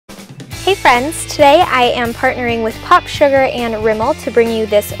Hey friends, today I am partnering with Pop Sugar and Rimmel to bring you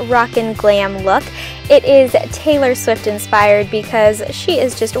this rockin' glam look. It is Taylor Swift inspired because she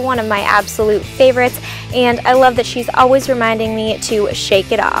is just one of my absolute favorites, and I love that she's always reminding me to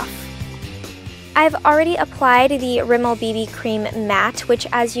shake it off. I've already applied the Rimmel BB Cream Matte, which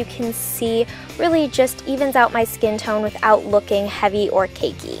as you can see really just evens out my skin tone without looking heavy or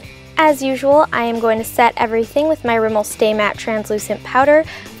cakey. As usual, I am going to set everything with my Rimmel Stay Matte Translucent Powder,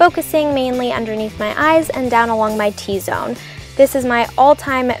 focusing mainly underneath my eyes and down along my T-zone. This is my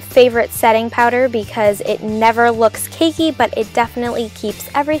all-time favorite setting powder because it never looks cakey, but it definitely keeps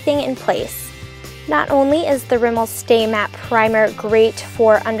everything in place. Not only is the Rimmel Stay Matte Primer great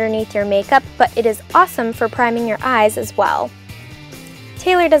for underneath your makeup, but it is awesome for priming your eyes as well.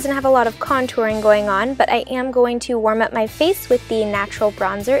 Taylor doesn't have a lot of contouring going on, but I am going to warm up my face with the natural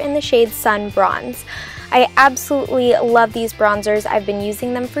bronzer in the shade Sun Bronze. I absolutely love these bronzers. I've been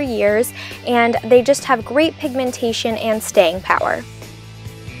using them for years, and they just have great pigmentation and staying power.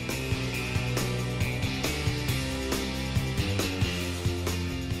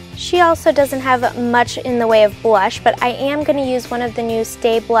 She also doesn't have much in the way of blush, but I am going to use one of the new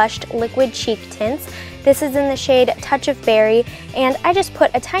Stay Blushed Liquid Cheek Tints. This is in the shade Touch of Berry, and I just put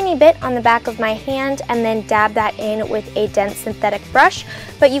a tiny bit on the back of my hand and then dab that in with a dense synthetic brush,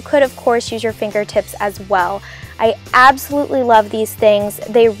 but you could of course use your fingertips as well. I absolutely love these things.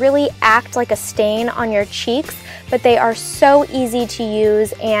 They really act like a stain on your cheeks, but they are so easy to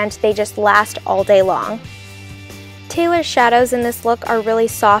use and they just last all day long. Taylor's shadows in this look are really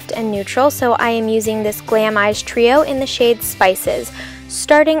soft and neutral, so I am using this Glam Eyes Trio in the shade Spices.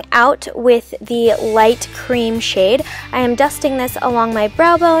 Starting out with the light cream shade, I am dusting this along my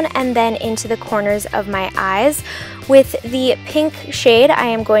brow bone and then into the corners of my eyes. With the pink shade, I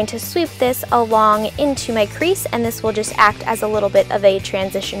am going to sweep this along into my crease, and this will just act as a little bit of a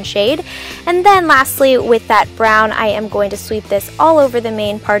transition shade. And then lastly, with that brown, I am going to sweep this all over the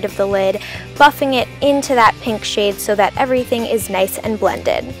main part of the lid, buffing it into that pink shade so that everything is nice and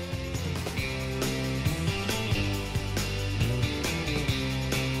blended.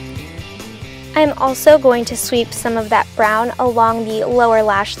 I'm also going to sweep some of that brown along the lower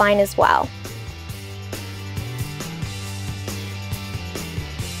lash line as well.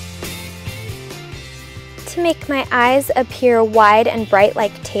 To make my eyes appear wide and bright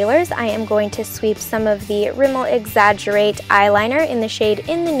like Taylor's, I am going to sweep some of the Rimmel Exaggerate eyeliner in the shade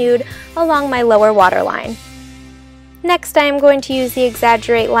In the Nude along my lower waterline. Next, I am going to use the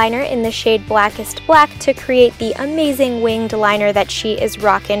Exaggerate liner in the shade Blackest Black to create the amazing winged liner that she is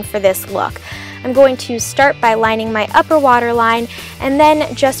rocking for this look. I'm going to start by lining my upper waterline and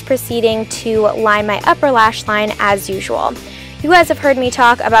then just proceeding to line my upper lash line as usual. You guys have heard me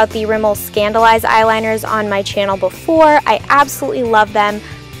talk about the Rimmel Scandalize eyeliners on my channel before. I absolutely love them,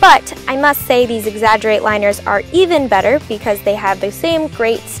 but I must say these Exaggerate liners are even better because they have the same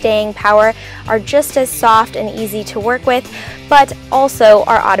great staying power, are just as soft and easy to work with, but also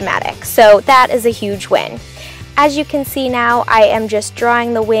are automatic, so that is a huge win. As you can see now, I am just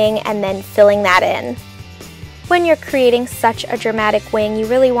drawing the wing and then filling that in. When you're creating such a dramatic wing, you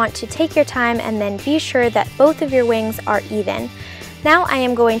really want to take your time and then be sure that both of your wings are even. Now I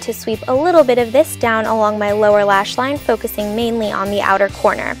am going to sweep a little bit of this down along my lower lash line, focusing mainly on the outer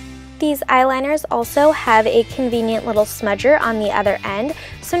corner. These eyeliners also have a convenient little smudger on the other end,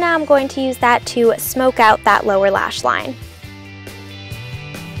 so now I'm going to use that to smoke out that lower lash line.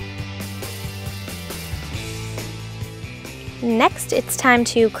 Next, it's time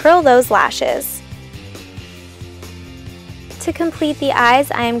to curl those lashes. To complete the eyes,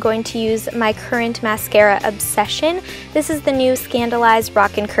 I am going to use my current mascara obsession. This is the new Scandalize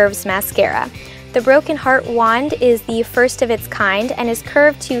Rockin' Curves mascara. The Broken Heart wand is the first of its kind and is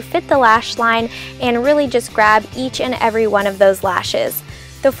curved to fit the lash line and really just grab each and every one of those lashes.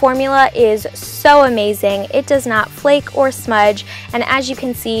 The formula is so amazing. It does not flake or smudge, and as you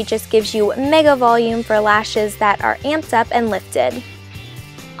can see, just gives you mega volume for lashes that are amped up and lifted.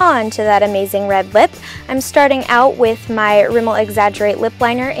 On to that amazing red lip. I'm starting out with my Rimmel Exaggerate lip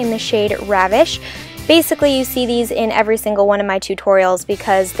liner in the shade Ravish. Basically, you see these in every single one of my tutorials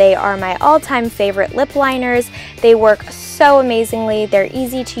because they are my all-time favorite lip liners. They work so amazingly, they're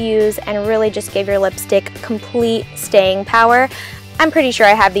easy to use, and really just give your lipstick complete staying power. I'm pretty sure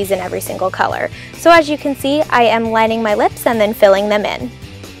I have these in every single color. So as you can see, I am lining my lips and then filling them in.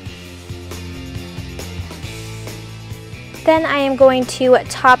 Then I am going to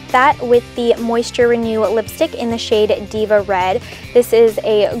top that with the Moisture Renew lipstick in the shade Diva Red. This is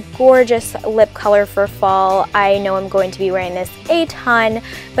a gorgeous lip color for fall. I know I'm going to be wearing this a ton,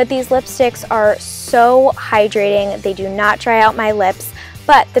 but these lipsticks are so hydrating. They do not dry out my lips.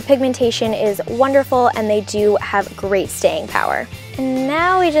 but the pigmentation is wonderful and they do have great staying power. And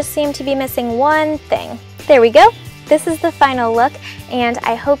now we just seem to be missing one thing. There we go. This is the final look, and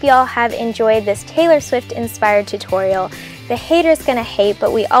I hope y'all have enjoyed this Taylor Swift inspired tutorial. The hater's gonna hate,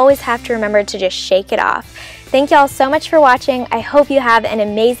 but we always have to remember to just shake it off. Thank y'all so much for watching. I hope you have an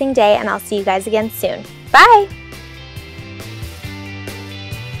amazing day, and I'll see you guys again soon. Bye!